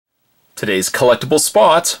Today's collectible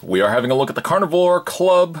spot, we are having a look at the Carnivore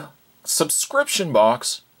Club subscription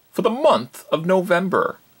box for the month of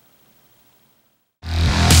November.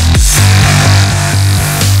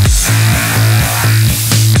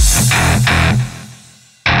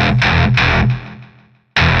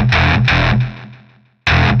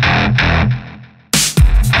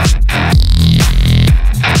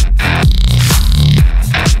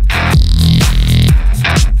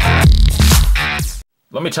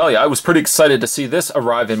 Let me tell you, I was pretty excited to see this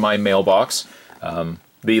arrive in my mailbox.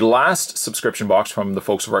 The last subscription box from the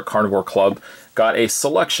folks over at Carnivore Club got a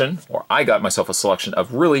selection, or I got myself a selection,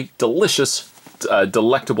 of really delicious,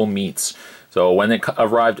 delectable meats. So when it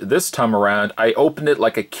arrived this time around, I opened it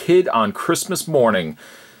like a kid on Christmas morning.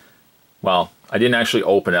 Well, I didn't actually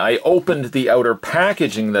open it. I opened the outer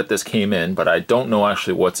packaging that this came in, but I don't know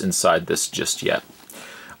actually what's inside this just yet.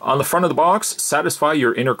 On the front of the box, satisfy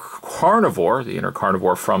your inner carnivore, the inner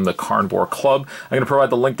carnivore from the Carnivore Club. I'm going to provide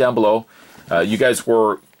the link down below. You guys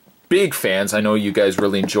were big fans. I know you guys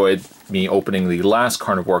really enjoyed me opening the last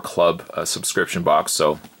Carnivore Club subscription box,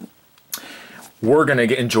 so we're going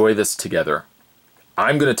to enjoy this together.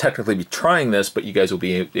 I'm going to technically be trying this, but you guys will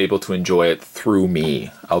be able to enjoy it through me.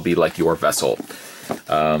 I'll be like your vessel.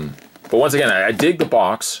 But once again, I dig the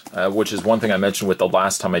box, which is one thing I mentioned with the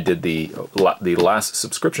last time I did the last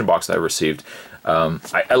subscription box that I received.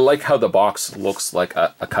 I like how the box looks like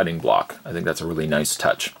a cutting block. I think that's a really nice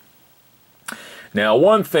touch. Now,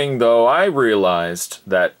 one thing though, I realized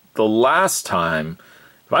that the last time,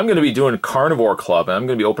 if I'm going to be doing Carnivore Club, and I'm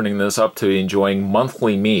going to be opening this up to enjoying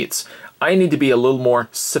monthly meats, I need to be a little more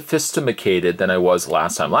sophisticated than I was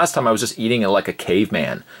last time. Last time I was just eating it like a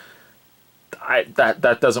caveman.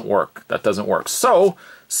 That doesn't work. That doesn't work. So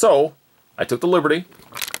I took the liberty.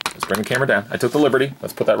 Let's bring the camera down. I took the liberty.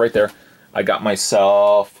 Let's put that right there. I got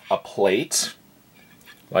myself a plate,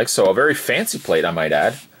 like so, a very fancy plate, I might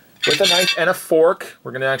add, with a knife and a fork.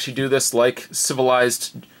 We're gonna actually do this like a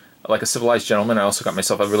civilized gentleman. I also got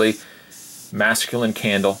myself a really masculine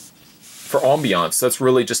candle for ambiance. That's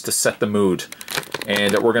really just to set the mood.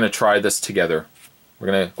 And we're gonna try this together. We're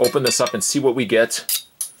gonna open this up and see what we get.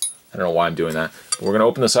 I don't know why I'm doing that. But we're going to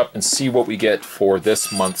open this up and see what we get for this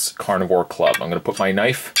month's Carnivore Club. I'm going to put my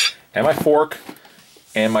knife and my fork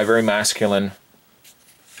and my very masculine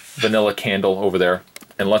vanilla candle over there.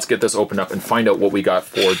 And let's get this opened up and find out what we got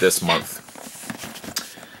for this month.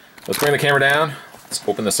 Let's bring the camera down. Let's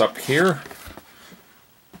open this up here.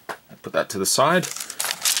 Put that to the side.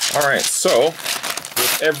 All right, so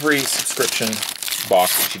with every subscription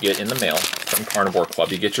box that you get in the mail from Carnivore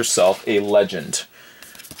Club, you get yourself a legend.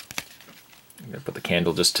 I'm gonna put the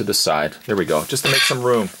candle just to the side. There we go, just to make some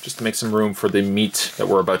room. Just to make some room for the meat that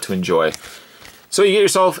we're about to enjoy. So you get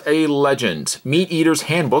yourself a legend, Meat Eater's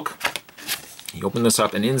Handbook. You open this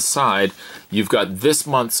up and inside you've got this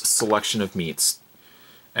month's selection of meats.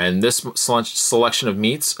 And this selection of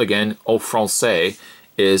meats, again, au français,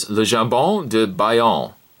 is le jambon de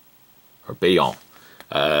Bayonne, or Bayonne.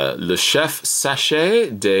 Le chef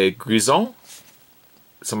sachet de Grison.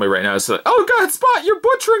 Somebody right now is like, oh God, Spot, you're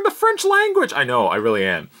butchering the French language. I know, I really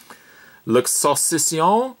am. Le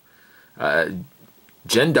saucisson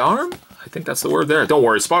gendarme? I think that's the word there. Don't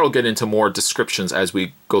worry, Spot will get into more descriptions as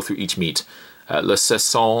we go through each meat. Le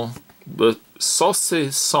saucisson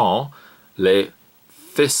les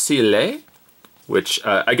ficelés, which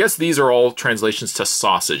I guess these are all translations to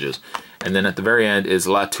sausages. And then at the very end is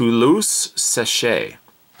la Toulouse séchée.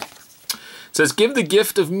 It says, give the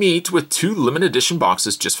gift of meat with 2 limited edition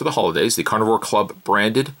boxes just for the holidays. The Carnivore Club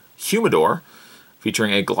branded humidor,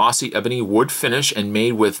 featuring a glossy ebony wood finish and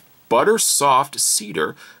made with butter soft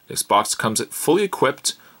cedar. This box comes fully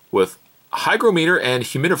equipped with a hygrometer and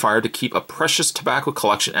humidifier to keep a precious tobacco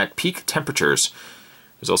collection at peak temperatures.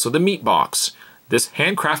 There's also the meat box. This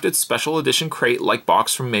handcrafted special edition crate-like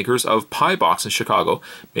box from makers of Pie Box in Chicago,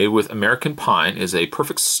 made with American pine, is a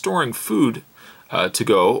perfect storing food to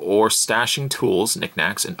go or stashing tools,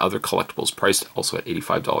 knickknacks, and other collectibles, priced also at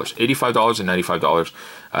 $85. $85 and $95.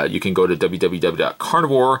 You can go to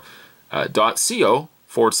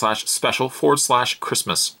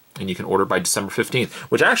www.carnivore.co/special/Christmas, and you can order by December 15th,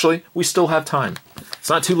 which actually, we still have time. It's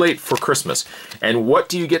not too late for Christmas. And what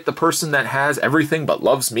do you get the person that has everything but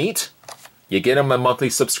loves meat? You get them a monthly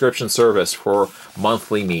subscription service for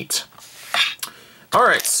monthly meat. All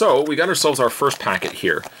right, so we got ourselves our first packet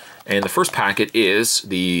here. And the first packet is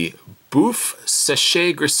the Boeuf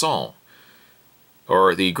Séché Grisson,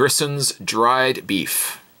 or the Grisson's dried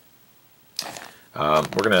beef.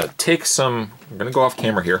 We're gonna take some, I'm gonna go off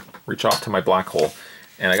camera here, reach off to my black hole,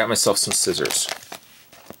 and I got myself some scissors.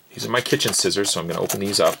 These are my kitchen scissors, so I'm gonna open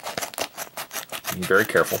these up. Be very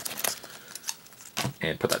careful.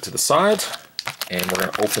 And put that to the side. And we're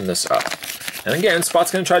going to open this up. And again,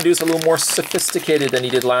 Spot's going to try to do this a little more sophisticated than he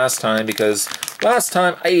did last time, because last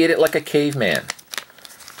time I ate it like a caveman.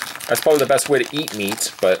 That's probably the best way to eat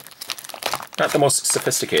meat, but not the most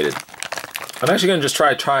sophisticated. I'm actually going to just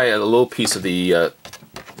try a little piece of the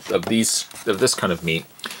of this kind of meat.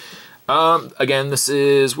 Again, this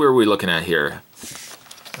is, where are we looking at here?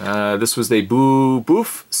 This was the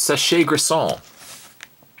Boeuf Séché Grisson.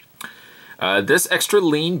 This extra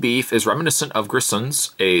lean beef is reminiscent of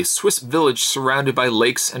Grissons, a Swiss village surrounded by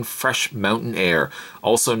lakes and fresh mountain air.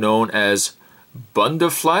 Also known as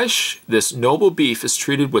Bundefleisch, this noble beef is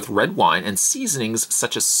treated with red wine and seasonings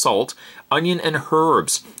such as salt, onion, and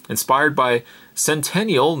herbs. Inspired by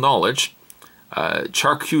centennial knowledge,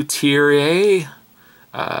 Charcutier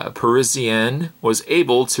Parisien was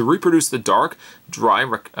able to reproduce the dark, dry,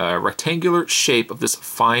 rectangular shape of this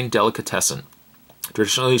fine delicatessen.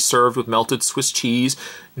 Traditionally served with melted Swiss cheese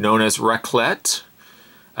known as raclette.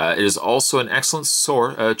 It is also an excellent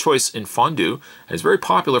choice in fondue and is very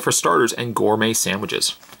popular for starters and gourmet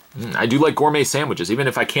sandwiches. I do like gourmet sandwiches. Even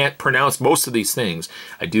if I can't pronounce most of these things,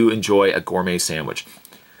 I do enjoy a gourmet sandwich.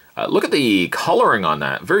 Look at the coloring on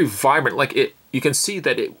that. Very vibrant. Like you can see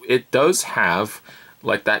that it does have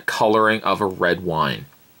like that coloring of a red wine.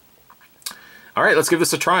 All right, let's give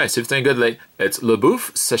this a try. See if it's any good. It's Le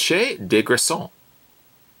Boeuf Séché de Grisson.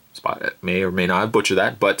 Spot may or may not have butchered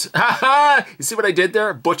that, but haha! You see what I did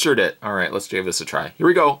there? Butchered it. All right, let's give this a try. Here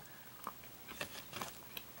we go.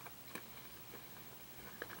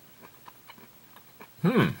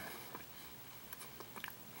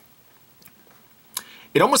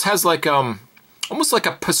 It almost has like almost like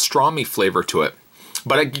a pastrami flavor to it,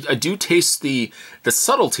 but I do taste the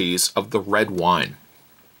subtleties of the red wine.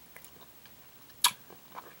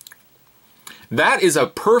 That is a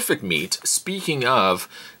perfect meat. Speaking of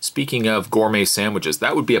gourmet sandwiches,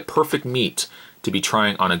 that would be a perfect meat to be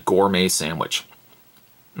trying on a gourmet sandwich.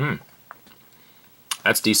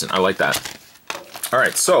 That's decent. I like that. All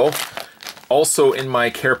right, so also in my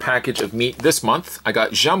care package of meat this month, I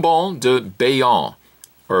got jambon de Bayonne,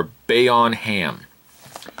 or Bayonne ham.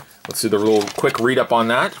 Let's do the little quick read up on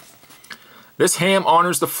that. This ham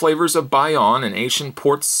honors the flavors of Bayonne, an ancient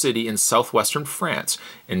port city in southwestern France.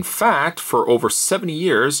 In fact, for over 70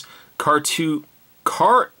 years, Charcuterie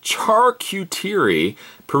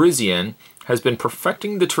Parisien has been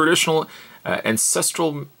perfecting the traditional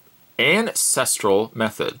ancestral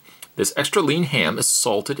method. This extra lean ham is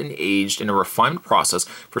salted and aged in a refinement process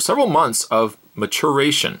for several months of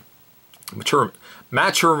maturation,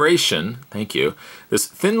 thank you. This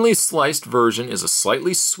thinly sliced version is a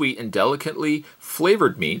slightly sweet and delicately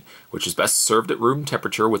flavored meat, which is best served at room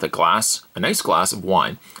temperature with a nice glass of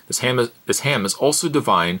wine. This ham is also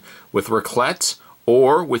divine with raclette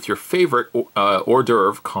or with your favorite hors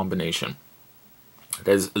d'oeuvre combination.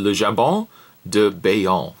 That is le jambon de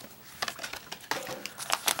Bayonne.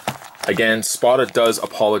 Again, Spotted does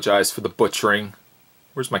apologize for the butchering.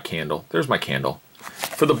 Where's my candle? There's my candle.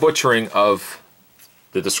 For the butchering of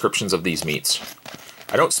the descriptions of these meats.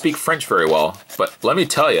 I don't speak French very well, but let me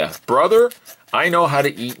tell you, brother, I know how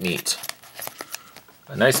to eat meat.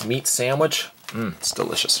 A nice meat sandwich, it's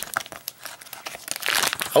delicious.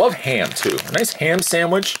 I love ham too. A nice ham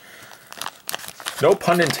sandwich, no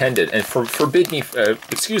pun intended, and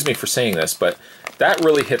excuse me for saying this, but that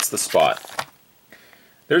really hits the spot.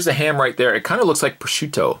 There's the ham right there. It kind of looks like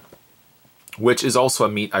prosciutto, which is also a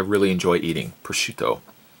meat I really enjoy eating, prosciutto.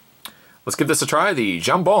 Let's give this a try, the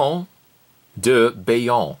jambon de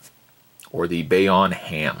Bayonne, or the Bayonne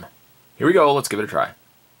ham. Here we go, let's give it a try.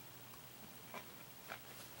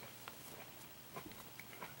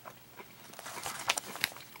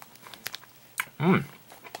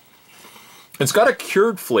 It's got a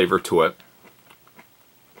cured flavor to it.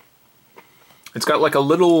 It's got like a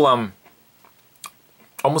little,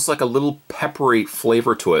 almost like a little peppery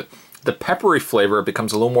flavor to it. The peppery flavor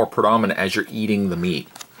becomes a little more predominant as you're eating the meat.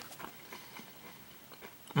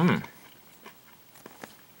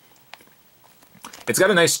 It's got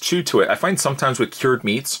a nice chew to it. I find sometimes with cured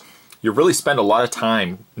meats, you really spend a lot of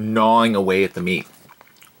time gnawing away at the meat.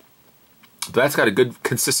 But that's got a good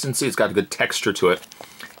consistency, it's got a good texture to it,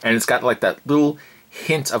 and it's got like that little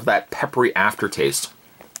hint of that peppery aftertaste.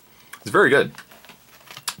 It's very good.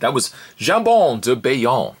 That was jambon de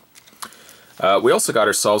Bayonne. We also got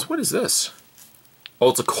ourselves, what is this? Oh,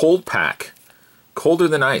 it's a cold pack. Colder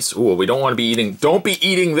than ice. Ooh, we don't want to be eating, don't be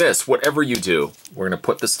eating this, whatever you do. We're going to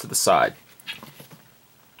put this to the side.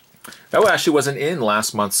 That actually wasn't in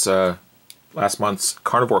last month's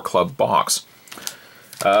Carnivore Club box.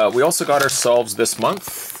 We also got ourselves this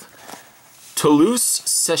month Toulouse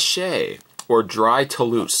Séché, or dry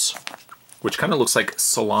Toulouse, which kind of looks like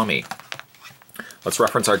salami. Let's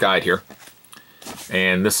reference our guide here.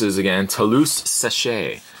 And this is, again, Toulouse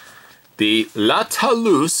séché. The La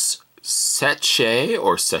Toulouse séché,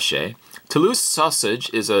 or séché, Toulouse sausage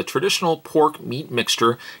is a traditional pork meat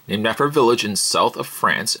mixture named after a village in south of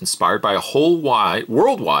France, inspired by a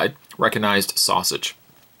worldwide recognized sausage.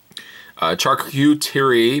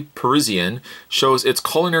 Charcuterie Parisienne shows its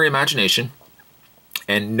culinary imagination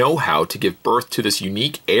and know-how to give birth to this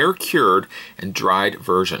unique air-cured and dried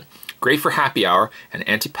version. Great for happy hour and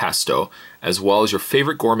antipasto, as well as your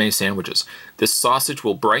favorite gourmet sandwiches. This sausage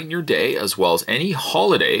will brighten your day as well as any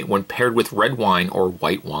holiday when paired with red wine or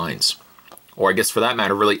white wines. Or I guess for that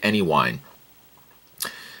matter, really any wine.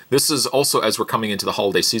 This is also, as we're coming into the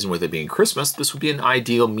holiday season with it being Christmas, this would be an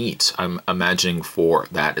ideal meat, I'm imagining, for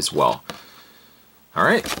that as well. All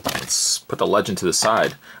right, let's put the legend to the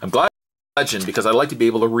side. I'm glad it's legend because I like to be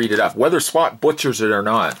able to read it up, whether Spot butchers it or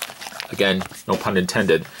not. Again, no pun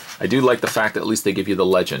intended. I do like the fact that at least they give you the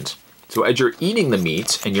legend. So as you're eating the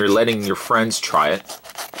meat and you're letting your friends try it,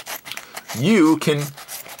 you can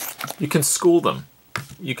school them.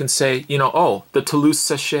 You can say, you know, oh, the Toulouse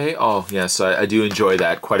séché. Oh, yes, I do enjoy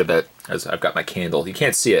that quite a bit, as I've got my candle. You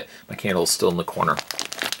can't see it. My candle is still in the corner,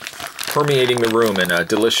 permeating the room in a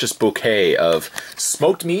delicious bouquet of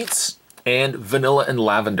smoked meats and vanilla and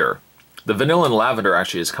lavender. The vanilla and lavender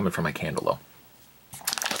actually is coming from my candle, though.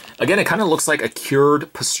 Again, it kind of looks like a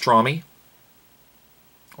cured pastrami,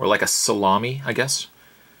 or like a salami, I guess.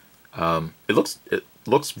 It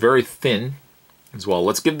looks very thin as well.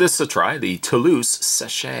 Let's give this a try. The Toulouse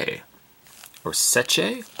séché, or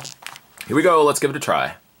séché. Here we go. Let's give it a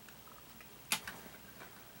try.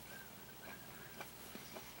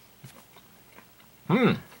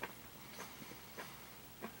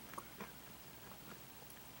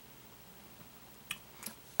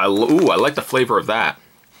 I like the flavor of that.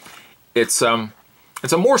 It's a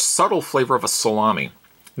more subtle flavor of a salami,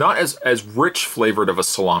 not as rich flavored of a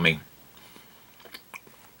salami.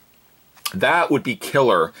 That would be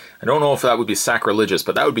killer. I don't know if that would be sacrilegious,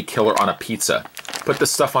 but that would be killer on a pizza. Put this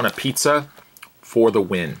stuff on a pizza for the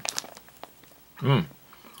win.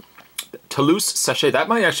 Toulouse séché, that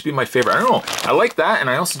might actually be my favorite. I don't know. I like that, and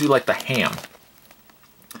I also do like the ham.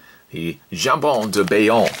 The jambon de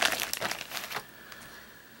Bayonne.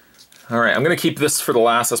 All right, I'm going to keep this for the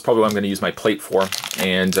last. That's probably what I'm going to use my plate for.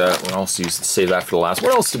 And we'll also save that for the last.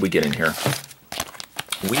 What else did we get in here?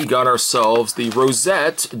 We got ourselves the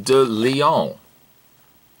Rosette de Lyon.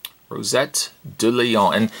 Rosette de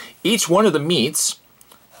Lyon. And each one of the meats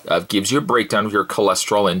gives you a breakdown of your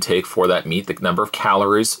cholesterol intake for that meat, the number of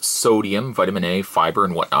calories, sodium, vitamin A, fiber,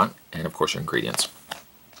 and whatnot, and of course your ingredients.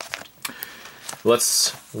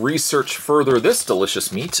 Let's research further this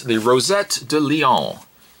delicious meat, the Rosette de Lyon,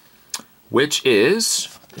 which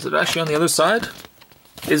is it actually on the other side?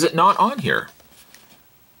 Is it not on here?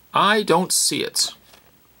 I don't see it.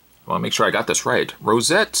 I want to make sure I got this right.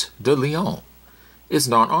 Rosette de Lyon is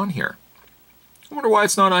not on here. I wonder why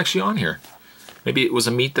it's not actually on here. Maybe it was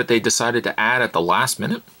a meat that they decided to add at the last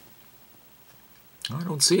minute? I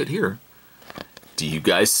don't see it here. Do you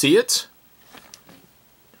guys see it?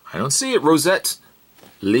 I don't see it. Rosette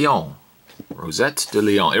Lyon. Rosette de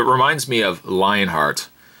Lyon. It reminds me of Lionheart.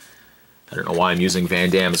 I don't know why I'm using Van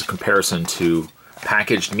Damme as a comparison to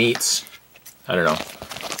packaged meats. I don't know.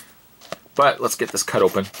 But let's get this cut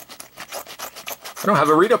open. I don't have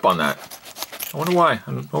a read-up on that. I wonder why.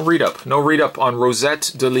 No read-up. No read-up on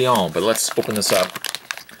Rosette de Lyon, but let's open this up.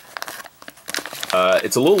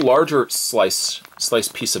 It's a little larger slice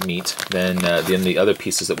piece of meat than the other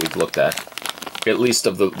pieces that we've looked at least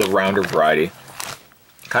of the rounder variety.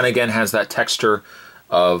 Kind of, again, has that texture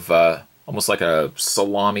of almost like a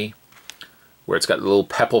salami, where it's got a little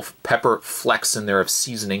pepper flecks in there of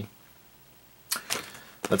seasoning.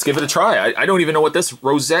 Let's give it a try. I don't even know what this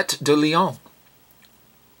Rosette de Lyon.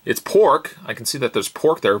 It's pork. I can see that there's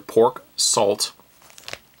pork there. Pork, salt.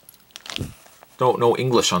 No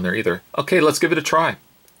English on there either. Okay, let's give it a try.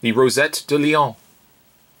 The Rosette de Lyon.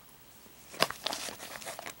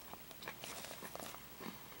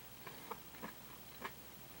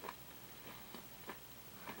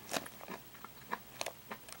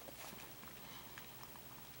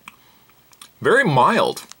 Very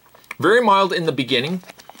mild. Very mild in the beginning,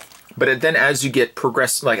 but then as you get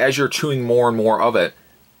progressed, like as you're chewing more and more of it,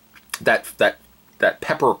 that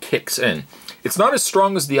pepper kicks in. It's not as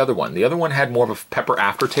strong as the other one. The other one had more of a pepper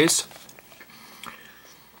aftertaste.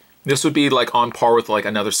 This would be like on par with like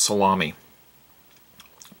another salami.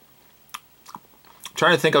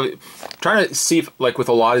 Trying to see if, like with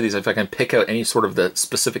a lot of these, if I can pick out any sort of the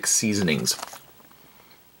specific seasonings.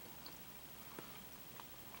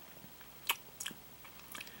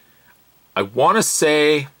 I want to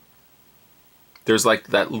say there's like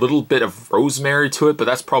that little bit of rosemary to it, but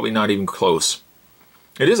that's probably not even close.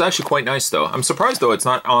 It is actually quite nice though. I'm surprised though it's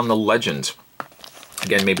not on the legend.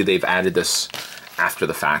 Again, maybe they've added this after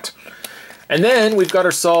the fact. And then we've got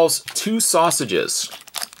ourselves 2 sausages.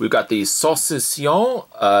 We've got the saucisson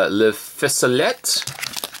le ficelette,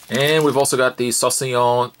 and we've also got the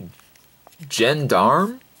saucisson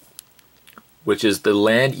gendarme, which is the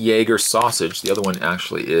Land Jaeger sausage. The other one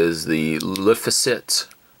actually is the le ficelette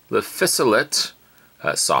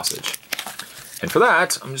sausage. And for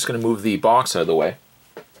that, I'm just going to move the box out of the way.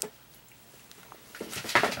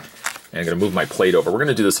 And I'm going to move my plate over. We're going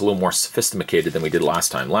to do this a little more sophisticated than we did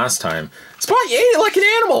last time. Last time, Spot, you ate it like an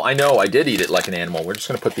animal. I know, I did eat it like an animal. We're just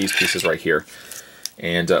going to put these pieces right here.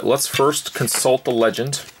 And let's first consult the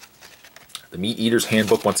legend. The Meat Eater's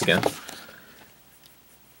Handbook once again.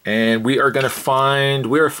 And we are going to find,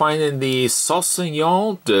 we are finding the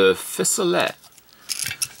saucisson de ficelette.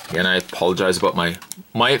 Again, I apologize about my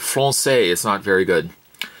français. It's not very good.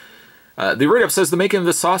 The write-up says the making of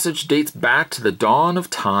the sausage dates back to the dawn of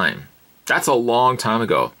time. That's a long time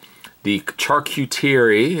ago. The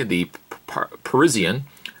charcuterie, the Parisian,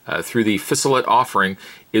 through the ficelette offering,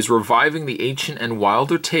 is reviving the ancient and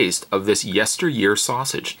wilder taste of this yesteryear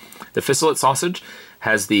sausage. The ficelette sausage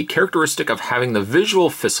has the characteristic of having the visual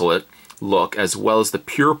ficelette look as well as the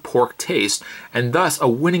pure pork taste, and thus a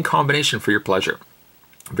winning combination for your pleasure.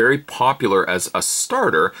 Very popular as a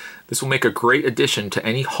starter, this will make a great addition to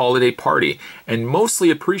any holiday party and mostly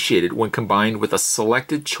appreciated when combined with a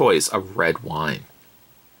selected choice of red wine.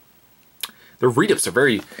 The read-ups are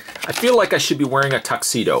very... I feel like I should be wearing a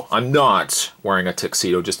tuxedo. I'm not wearing a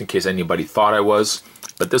tuxedo, just in case anybody thought I was,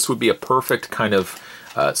 but this would be a perfect kind of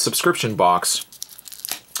subscription box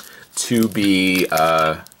to be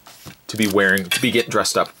wearing, to be getting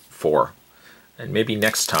dressed up for. And maybe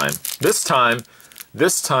next time. This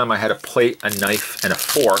time I had a plate, a knife, and a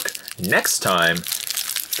fork. Next time,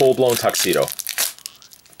 full-blown tuxedo.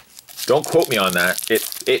 Don't quote me on that.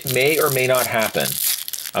 It may or may not happen.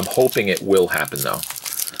 I'm hoping it will happen though.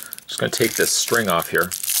 Just gonna take this string off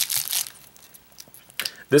here.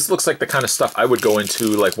 This looks like the kind of stuff I would go into,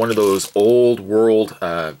 like one of those old world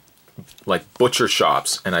like butcher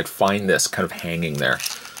shops, and I'd find this kind of hanging there.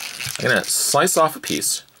 I'm gonna slice off a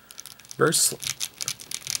piece.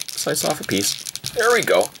 Slice off a piece. There we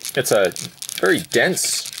go. It's a very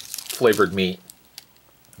dense flavored meat.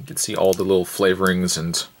 You can see all the little flavorings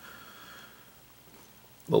and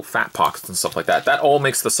little fat pockets and stuff like that. That all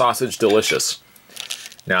makes the sausage delicious.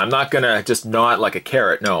 Now, I'm not gonna just gnaw it like a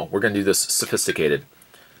carrot. No, we're gonna do this sophisticated.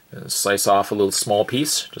 Slice off a little small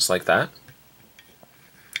piece, just like that.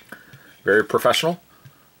 Very professional.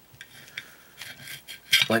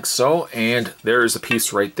 Like so, and there's a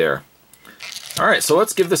piece right there. All right, so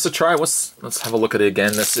let's give this a try. Let's have a look at it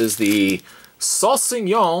again. This is the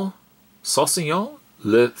saucisson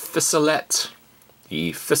le ficelette,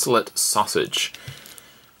 the ficelette sausage.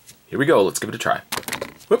 Here we go. Let's give it a try.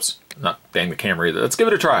 Whoops, not bang the camera either. Let's give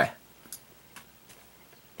it a try.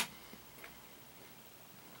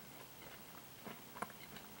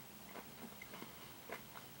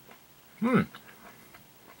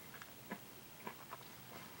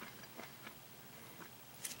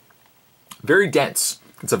 Very dense.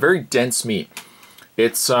 It's a very dense meat.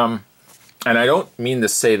 It's and I don't mean to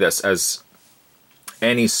say this as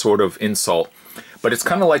any sort of insult, but it's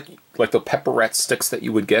kind of like the pepperette sticks that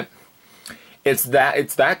you would get. It's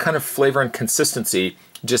that kind of flavor and consistency,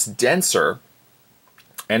 just denser,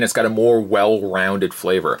 and it's got a more well-rounded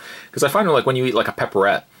flavor. Because I find like when you eat like a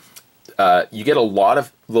pepperette, you get a lot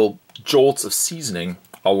of little jolts of seasoning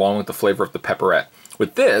along with the flavor of the pepperette.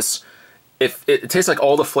 With this, it tastes like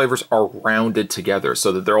all the flavors are rounded together,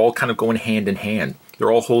 so that they're all kind of going hand in hand. They're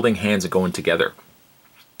all holding hands and going together.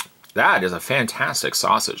 That is a fantastic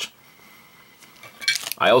sausage.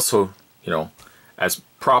 I also, you know, as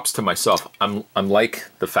props to myself, I'm like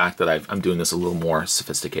the fact that I'm doing this a little more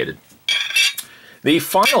sophisticated. The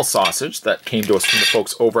final sausage that came to us from the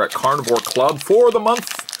folks over at Carnivore Club for the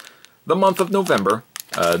month of November.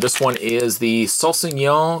 This one is the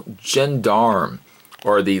saucisson gendarme,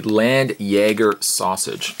 or the Land Jaeger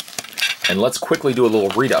sausage. And let's quickly do a little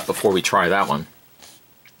read-up before we try that one.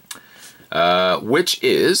 Which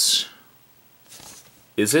is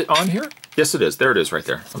it on here? Yes, it is. There it is right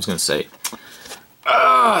there. I was going to say.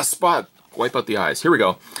 Spot. Wipe out the eyes. Here we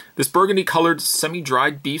go. This burgundy-colored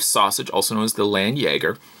semi-dried beef sausage, also known as the Land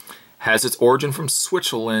Jaeger, has its origin from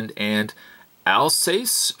Switzerland and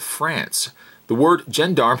Alsace, France. The word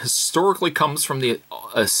gendarme historically comes from the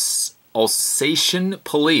Alsatian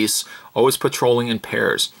police always patrolling in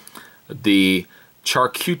pairs. The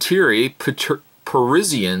Charcuterie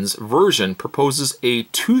Parisien's version proposes a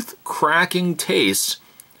tooth-cracking taste.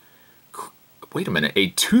 Wait a minute, a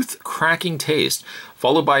tooth-cracking taste,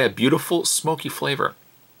 followed by a beautiful smoky flavor.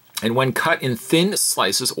 And when cut in thin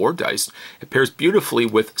slices or diced, it pairs beautifully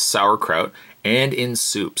with sauerkraut and in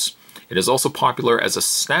soups. It is also popular as a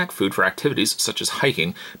snack food for activities such as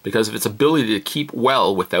hiking because of its ability to keep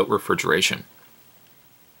well without refrigeration.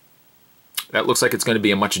 That looks like it's going to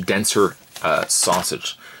be a much denser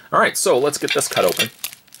sausage. All right, so let's get this cut open.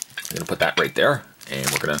 I'm going to put that right there, and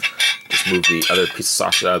we're going to just move the other piece of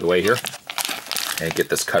sausage out of the way here and get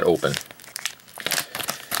this cut open.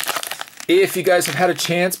 If you guys have had a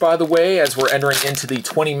chance, by the way, as we're entering into the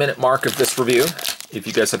 20-minute mark of this review, if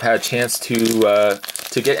you guys have had a chance to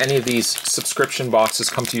get any of these subscription boxes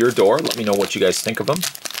come to your door, let me know what you guys think of them.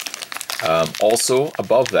 Also,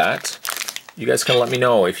 above that, you guys can let me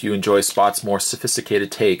know if you enjoy Spot's more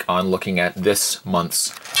sophisticated take on looking at this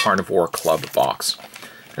month's Carnivore Club box.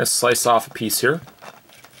 I'm going to slice off a piece here.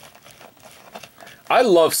 I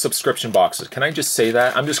love subscription boxes. Can I just say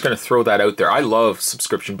that? I'm just going to throw that out there. I love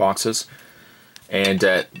subscription boxes.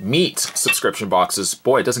 And meat subscription boxes,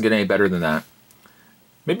 boy, it doesn't get any better than that.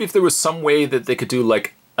 Maybe if there was some way that they could do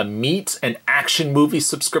like a meat and action movie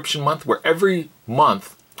subscription month where every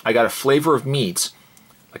month I got a flavor of meat,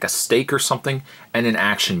 like a steak or something, and an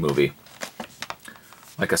action movie.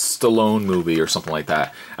 Like a Stallone movie or something like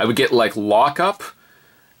that. I would get like Lockup,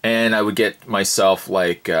 and I would get myself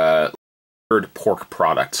like pork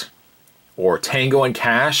product. Or Tango and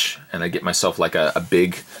Cash, and I'd get myself like a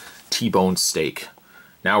big T-bone steak.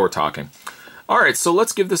 Now we're talking. All right, so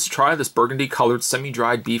let's give this a try. This burgundy-colored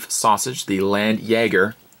semi-dried beef sausage, the Land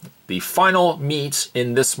Jaeger, the final meat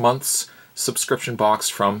in this month's subscription box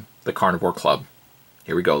from the Carnivore Club.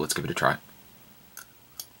 Here we go. Let's give it a try.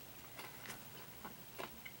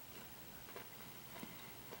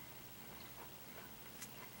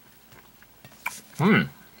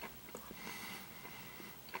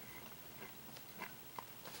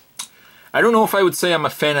 I don't know if I would say I'm a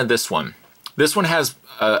fan of this one. This one has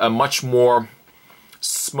a much more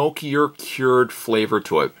smokier, cured flavor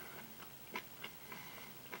to it.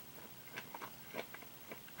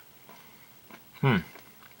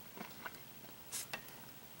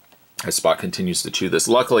 As Spot continues to chew this.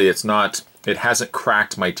 Luckily, it hasn't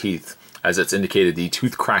cracked my teeth, as it's indicated the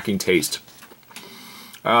tooth-cracking taste.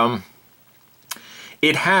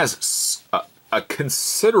 It has a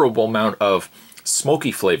considerable amount of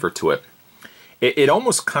smoky flavor to it. It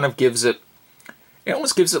almost kind of gives it,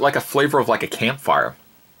 like a flavor of like a campfire.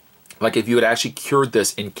 Like if you had actually cured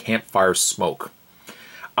this in campfire smoke.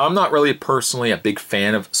 I'm not really personally a big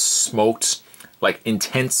fan of smoked, like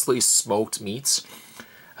intensely smoked meats.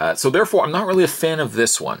 So therefore, I'm not really a fan of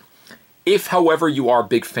this one. If, however, you are a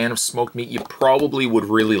big fan of smoked meat, you probably would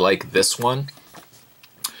really like this one.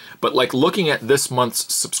 But like looking at this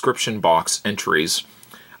month's subscription box entries,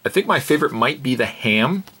 I think my favorite might be the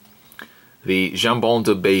ham, the jambon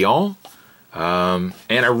de Bayonne, and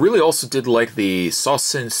I really also did like the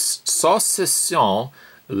saucisson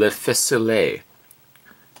le ficelé.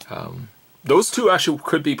 Those two actually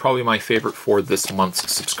could be probably my favorite for this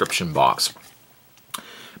month's subscription box.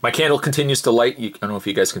 My candle continues to light. I don't know if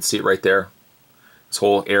you guys can see it right there. This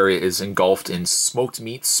whole area is engulfed in smoked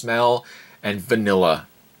meat smell and vanilla.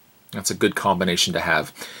 That's a good combination to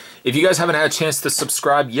have. If you guys haven't had a chance to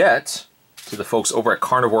subscribe yet to the folks over at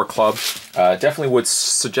Carnivore Club, definitely would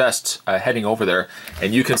suggest heading over there,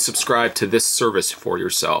 and you can subscribe to this service for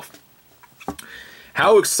yourself.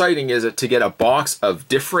 How exciting is it to get a box of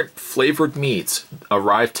different flavored meats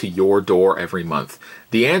arrive to your door every month?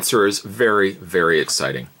 The answer is very, very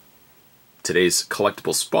exciting. Today's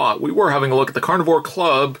collectible spot, we were having a look at the Carnivore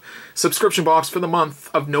Club subscription box for the month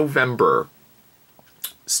of November.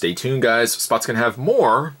 Stay tuned, guys. Spot's going to have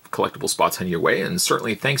more collectible spots heading your way, and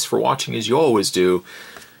certainly thanks for watching as you always do.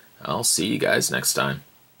 I'll see you guys next time.